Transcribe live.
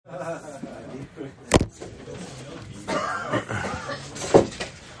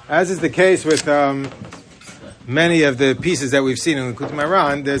As is the case with many of the pieces that we've seen in Likkutei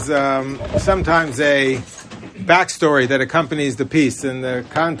Moharan, there's sometimes a backstory that accompanies the piece and the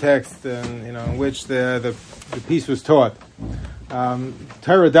context and in which the piece was taught.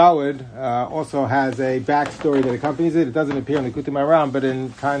 Torah Dawud also has a backstory that accompanies it. It doesn't appear in the Likkutei Moharan, but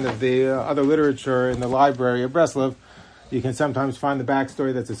in kind of the other literature in the library of Breslov, you can sometimes find the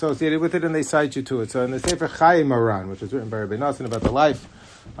backstory that's associated with it, and they cite you to it. So in the Sefer Likkutei Moharan, which was written by Rabbi Nosson about the life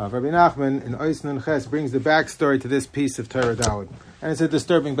of Rabbi Nachman, in Ois Nun Ches brings the backstory to this piece of Torah Dawud. And it's a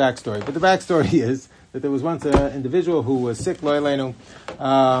disturbing backstory. But the backstory is that there was once an individual who was sick, lo elenu,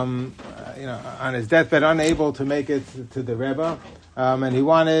 on his deathbed, unable to make it to the Rebbe, and he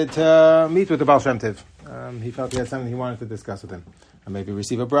wanted to meet with the Baal Shem Tov. He felt he had something he wanted to discuss with him, and maybe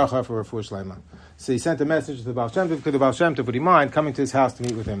receive a bracha for Refuah Shleima. So he sent a message to the Baal Shem Tov. Could the Baal Shem Tov, would he mind coming to his house to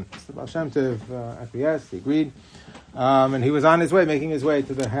meet with him? So the Baal Shem Tov acquiesced, he agreed, and he was on his way, making his way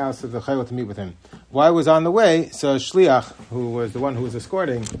to the house of the Chayil to meet with him. While he was on the way, so Shliach, who was the one who was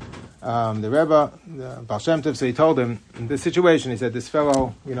escorting the Rebbe, the Baal Shem Tov, so he told him the situation. He said, "This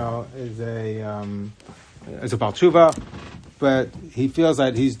fellow, is a Baal Tshuva, but he feels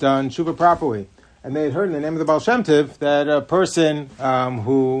that he's done Tshuva properly." And they had heard in the name of the Baal Shem Tov that a person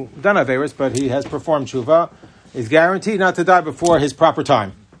who done Averis, but he has performed Tshuva, is guaranteed not to die before his proper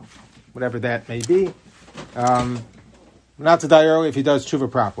time, whatever that may be. Not to die early if he does Tshuva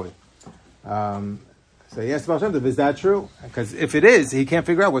properly. So he asked the Baal Shem Tov, is that true? Because if it is, he can't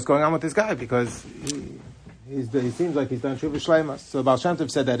figure out what's going on with this guy because he seems like he's done Tshuva Shleima. So Baal Shem Tov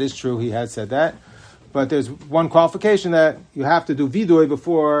said that is true, he has said that. But there's one qualification that you have to do Vidui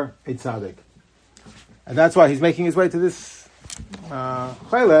before a Tzaddik. And that's why he's making his way to this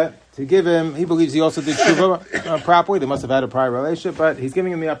Chayla to give him, he believes he also did Tshuva properly. They must have had a prior relationship, but he's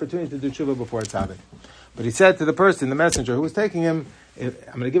giving him the opportunity to do Tshuva before a Tzaddik. But he said to the person, the messenger who was taking him, I'm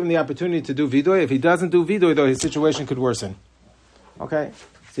going to give him the opportunity to do Vidui. If he doesn't do Vidui, though, his situation could worsen. Okay?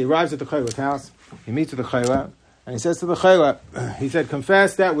 So he arrives at the Chayla's house, he meets with the Chayla, and he says to the Chayla, he said,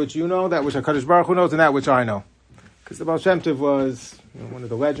 confess that which you know, that which HaKadosh Baruch Hu knows, and that which I know. Because the Baal Shem Tov was one of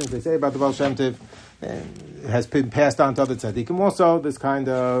the legends they say about the Baal Shem Tov, and it has been passed on to other tzaddikim. Also, this kind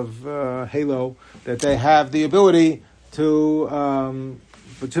of halo that they have the ability to,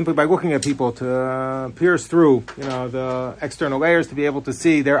 but simply by looking at people, to pierce through, the external layers to be able to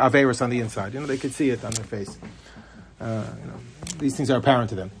see their averis on the inside. They could see it on their face. These things are apparent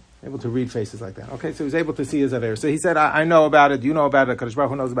to them. Able to read faces like that. Okay, so he was able to see his averis. So he said, I know about it. You know about it. Kadosh Baruch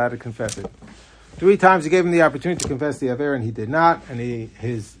Hu knows about it. Confess it. 3 times he gave him the opportunity to confess the aver, and he did not. And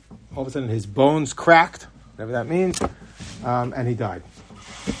all of a sudden his bones cracked, whatever that means, and he died.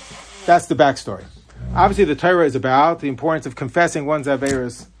 That's the backstory. Obviously, the Torah is about the importance of confessing one's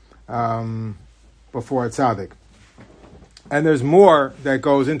averis before a tzaddik. And there's more that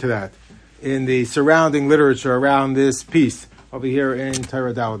goes into that in the surrounding literature around this piece over here in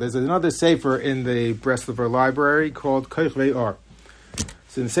Torah Dawud. There's another sefer in the Breslover library called Koich Ve'or.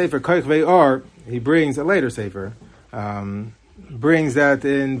 So in the sefer Koich Ve'or, he brings a later sefer, brings that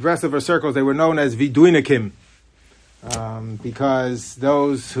in Breslover circles they were known as Viduinikim. Because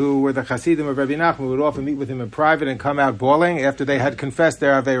those who were the Hasidim of Rabbi Nachman would often meet with him in private and come out bawling after they had confessed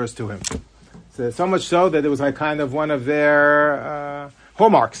their averis to him. So much so that it was like kind of one of their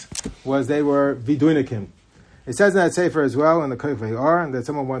hallmarks was they were Viduinikim. It says in that sefer as well in the Koich Ve'or that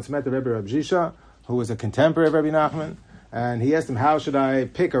someone once met the Rebbe Reb Zisha, who was a contemporary of Rabbi Nachman, and he asked him, how should I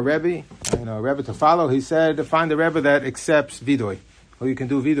pick a Rebbe, a Rebbe to follow? He said, find a Rebbe that accepts Vidui. Or you can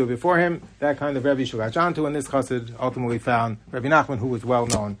do Vidui before him. That kind of Rebbe you should latch onto, and this chassid ultimately found Rabbi Nachman, who was well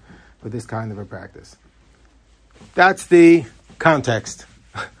known for this kind of a practice. That's the context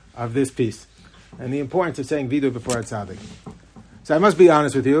of this piece, and the importance of saying Vidui before a tzaddik. So I must be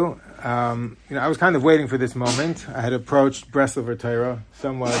honest with you. I was kind of waiting for this moment. I had approached Breslover Torah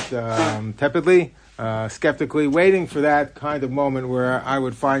somewhat tepidly, skeptically, waiting for that kind of moment where I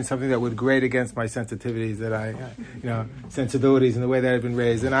would find something that would grate against my sensitivities, sensibilities and the way that I've been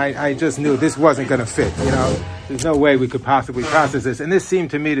raised. And I just knew this wasn't going to fit. There's no way we could possibly process this. And this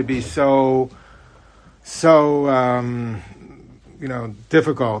seemed to me to be so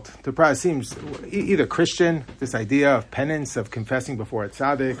difficult to process. It seems either Christian, this idea of penance, of confessing before a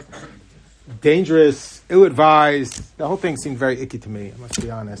tzaddik, dangerous, ill-advised. The whole thing seemed very icky to me, I must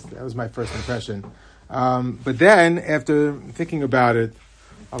be honest. That was my first impression. But then, after thinking about it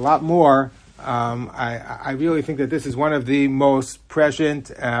a lot more, I really think that this is one of the most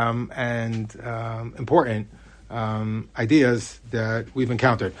prescient and important ideas that we've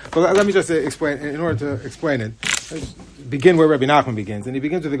encountered. But let me just explain, in order to explain it. Let's begin where Rabbi Nachman begins, and he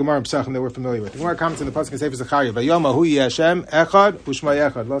begins with the Gemara in Pesachim that we're familiar with. The Gemara comments in the pasuk in Sefer Zechariah, "Vayoma hu Hashem echad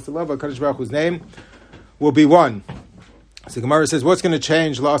u'shma echad." La'aseh lava, Kadosh Baruch Hu's name will be one. So the Gemara says, what's going to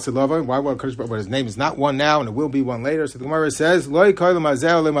change La'aseh lava? Why will Kadosh Baruch Hu? His name is not one now, and it will be one later. So the Gemara says, "Lo yikoy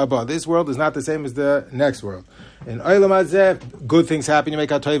l'mazeh l'mabah." This world is not the same as the next world. In olam hazeh, good things happen, you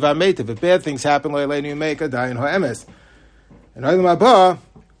make a toiva meitiv. If bad things happen, lo yaleinu, you make a dayin ha'emes. In olam haba,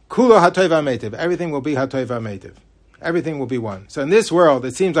 kulo hatoiva meitiv. Everything will be hatoiva meitiv. Everything will be one. So in this world,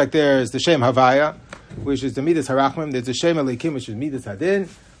 it seems like there's the Shem Havaya, which is the Midas Harachmim. There's the Shem Elikim, which is Midas Hadin.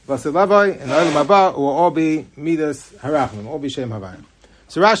 Vaselavai and Olam Haba will all be Midas Harachmim, all be Shem Havaya.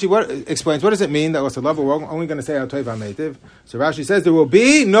 So Rashi explains, what does it mean that Vaselavai, we're only going to say hatoiva meitiv? So Rashi says, there will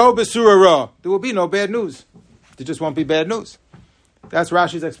be no Besura Ra. There will be no bad news. There just won't be bad news. That's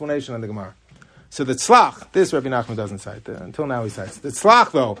Rashi's explanation on the Gemara. So the Tzlach, this Rabbi Nachman doesn't cite. Until now he cites. The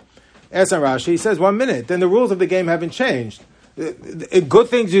Tzlach, though, as on Rashi, he says, 1 minute, then the rules of the game haven't changed. Good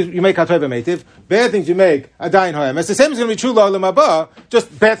things you make hatoiva meitiv, bad things you make adayin ha'emes. The same is going to be true la'olam haba,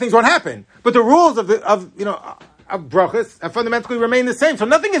 just bad things won't happen. But the rules of brachas have fundamentally remained the same. So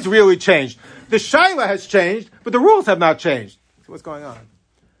nothing has really changed. The shaila has changed, but the rules have not changed. So what's going on?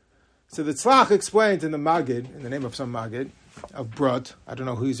 So the Tzlach explains in the Magid, in the name of some Magid, of Brot, I don't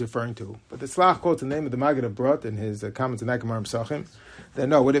know who he's referring to, but the Tzlach quotes the name of the Magid of Brot in his comments in Gemara Pesachim. That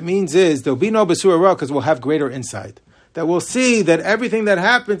no, what it means is there'll be no Besura Ra because we'll have greater insight. That we'll see that everything that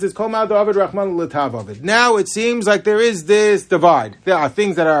happens is Kol Ma'ad Ovid Rachman L'Tav Ovid. Now it seems like there is this divide. There are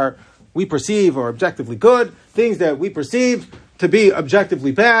things that we perceive are objectively good, things that we perceive to be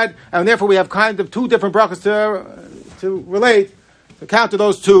objectively bad, and therefore we have kind of two different brachas to relate, to counter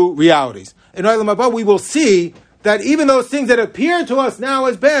those two realities. In Olam Haba, we will see that even those things that appear to us now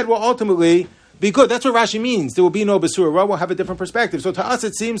as bad will ultimately be good. That's what Rashi means. There will be no Besura Ra. We'll have a different perspective. So to us,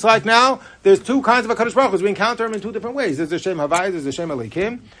 it seems like now there's two kinds of HaKadosh Baruch Hu. We encounter him in two different ways. There's the Shem Havaya, there's the Shem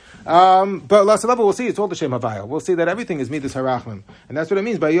Elikim. But La'aseh lava, we'll see it's all the Shem Havaya. We'll see that everything is Midas Harachmim. And that's what it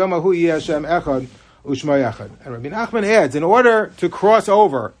means by Yom Hu Hashem Echad U'Shma Echad. And Rabbi Nachman adds, in order to cross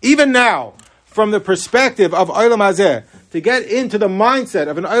over, even now, from the perspective of Olam Hazeh, to get into the mindset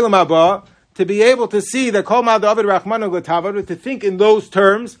of an Olam Haba, to be able to see that Kol Ma'ad Ovid Rachmanu L'Tav, to think in those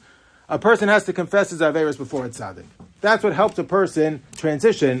terms, a person has to confess his averos before a tzaddik. That's what helps a person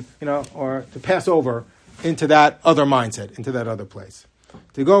transition, or to pass over into that other mindset, into that other place.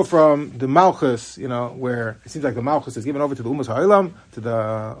 To go from the malchus, where it seems like the malchus is given over to the umas ha'olam, to the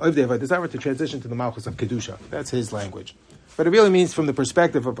ovdei v'desire, to transition to the malchus of kedusha. That's his language. But it really means from the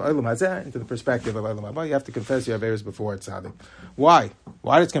perspective of olam hazeh into the perspective of olam haba. You have to confess your averos before a tzaddik. Why?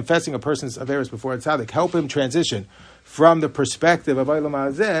 Why does confessing a person's averos before a tzaddik help him transition from the perspective of Olam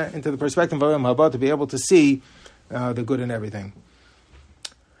Hazeh into the perspective of Olam Haba, to be able to see the good in everything?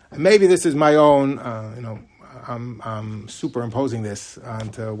 And maybe this is my own, I'm superimposing this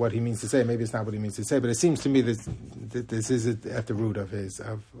onto what he means to say. Maybe it's not what he means to say, but it seems to me that this is at the root of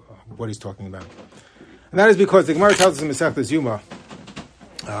what he's talking about. And that is because the Gemara tells us in Masechtas Yuma,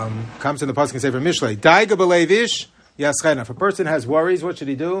 comes in the pasuk in Sefer Mishlei, Daiga b'leivish yaschena. If a person has worries, what should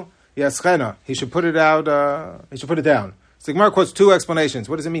he do? Yaschena. He should put it out. He should put it down. So the Gemara quotes two explanations.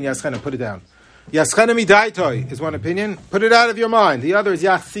 What does it mean, yaschena? Put it down. Yaschena midaitoi is one opinion. Put it out of your mind. The other is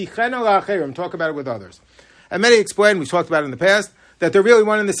yachsichena la'acherim. Talk about it with others. And many explain, we've talked about it in the past, that they're really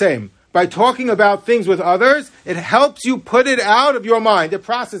one and the same. By talking about things with others, it helps you put it out of your mind. It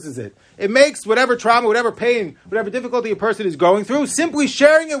processes it. It makes whatever trauma, whatever pain, whatever difficulty a person is going through, simply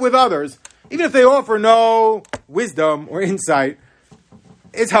sharing it with others, even if they offer no wisdom or insight,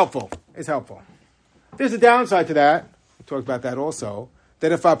 it's helpful. It's helpful. There's a downside to that. We talked about that also.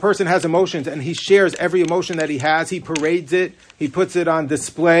 That if a person has emotions and he shares every emotion that he has, he parades it, he puts it on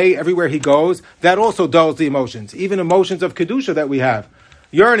display everywhere he goes, that also dulls the emotions. Even emotions of Kedusha that we have.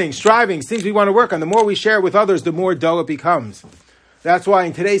 Yearning, striving, things we want to work on. The more we share with others, the more dull it becomes. That's why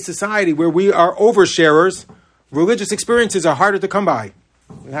in today's society, where we are oversharers, religious experiences are harder to come by.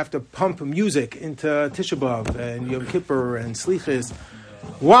 We have to pump music into Tisha B'Av and Yom Kippur and Slichis.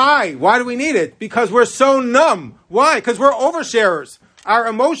 Why? Why do we need it? Because we're so numb. Why? Because we're oversharers. Our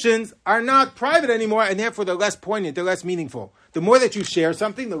emotions are not private anymore, and therefore they're less poignant, they're less meaningful. The more that you share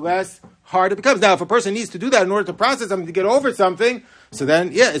something, the less hard it becomes. Now, if a person needs to do that in order to process something, to get over something, so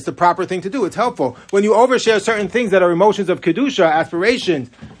then, it's the proper thing to do. It's helpful. When you overshare certain things that are emotions of Kedusha, aspirations,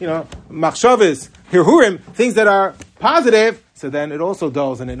 machshavas, hirhurim, things that are positive, so then it also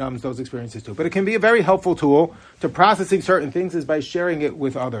dulls and it numbs those experiences too. But it can be a very helpful tool to processing certain things is by sharing it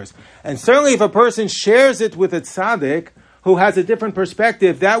with others. And certainly if a person shares it with a tzaddik who has a different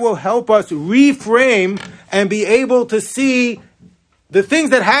perspective, that will help us reframe and be able to see the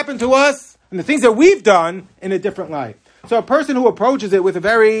things that happen to us and the things that we've done in a different light. So a person who approaches it with a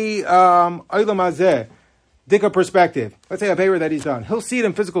very olam hazeh, Dika perspective, let's say a favor that he's done, he'll see it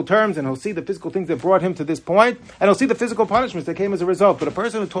in physical terms, and he'll see the physical things that brought him to this point, and he'll see the physical punishments that came as a result. But a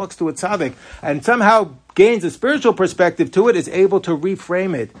person who talks to a tzaddik and somehow gains a spiritual perspective to it is able to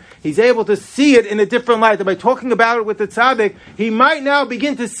reframe it. He's able to see it in a different light. That by talking about it with the tzaddik, he might now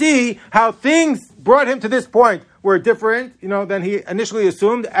begin to see how things brought him to this point were different, than he initially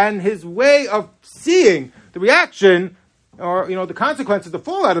assumed, and his way of seeing the reaction or the consequences, the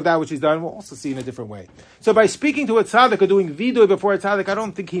fallout of that which he's done, we'll also see in a different way. So by speaking to a tzaddik or doing vidui before a tzaddik, I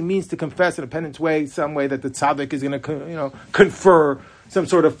don't think he means to confess in a penance way, some way that the tzaddik is going to, confer some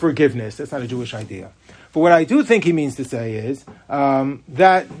sort of forgiveness. That's not a Jewish idea. But what I do think he means to say is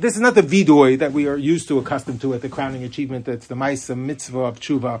that this is not the vidui that we are used to, accustomed to at the crowning achievement. That's the ma'isa mitzvah of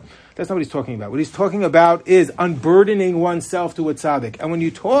tshuva. That's not what he's talking about. What he's talking about is unburdening oneself to a tzaddik. And when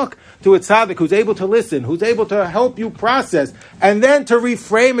you talk to a tzaddik who's able to listen, who's able to help you process, and then to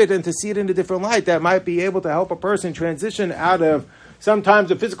reframe it and to see it in a different light, that might be able to help a person transition out of sometimes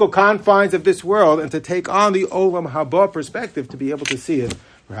the physical confines of this world and to take on the olam haba perspective to be able to see it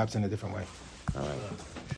perhaps in a different way. All right.